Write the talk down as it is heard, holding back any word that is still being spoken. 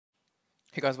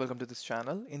Hey guys, welcome to this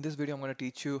channel. In this video, I'm going to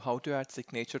teach you how to add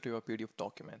signature to your PDF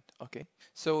document. Okay,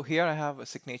 so here I have a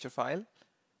signature file,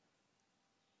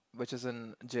 which is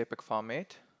in JPEG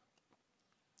format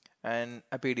and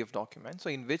a PDF document. So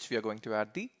in which we are going to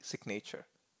add the signature.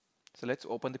 So let's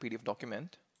open the PDF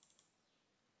document.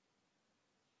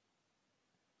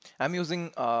 I'm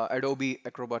using Adobe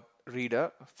Acrobat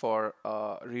Reader for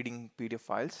reading PDF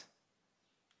files.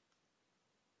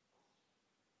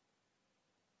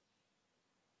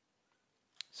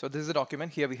 So this is a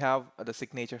document. Here we have the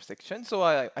signature section. So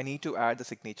I need to add the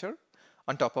signature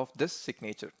on top of this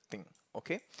signature thing.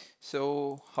 Okay,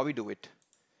 so how we do it?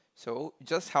 So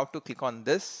just have to click on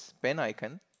this pen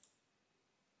icon,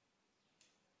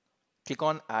 click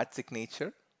on add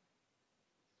signature,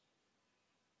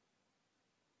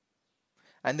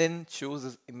 and then choose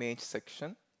this image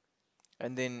section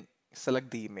and then select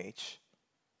the image.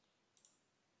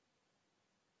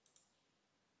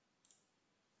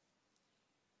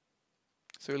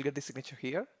 So you'll get the signature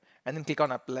here and then click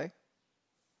on apply.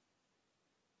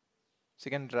 So you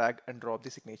can drag and drop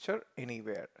the signature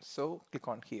anywhere. So click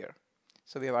on here.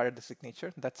 So we have added the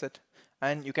signature, that's it.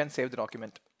 And you can save the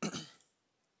document.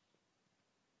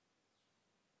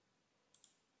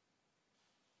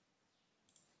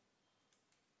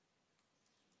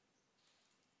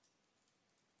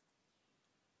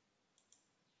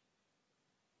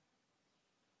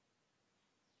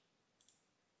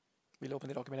 We'll open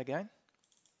the document again.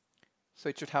 So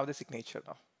it should have the signature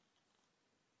now.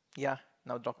 Yeah,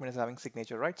 now the document is having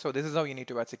signature, right? So this is how you need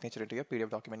to add signature into your PDF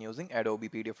document using Adobe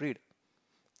PDF Read.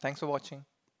 Thanks for watching.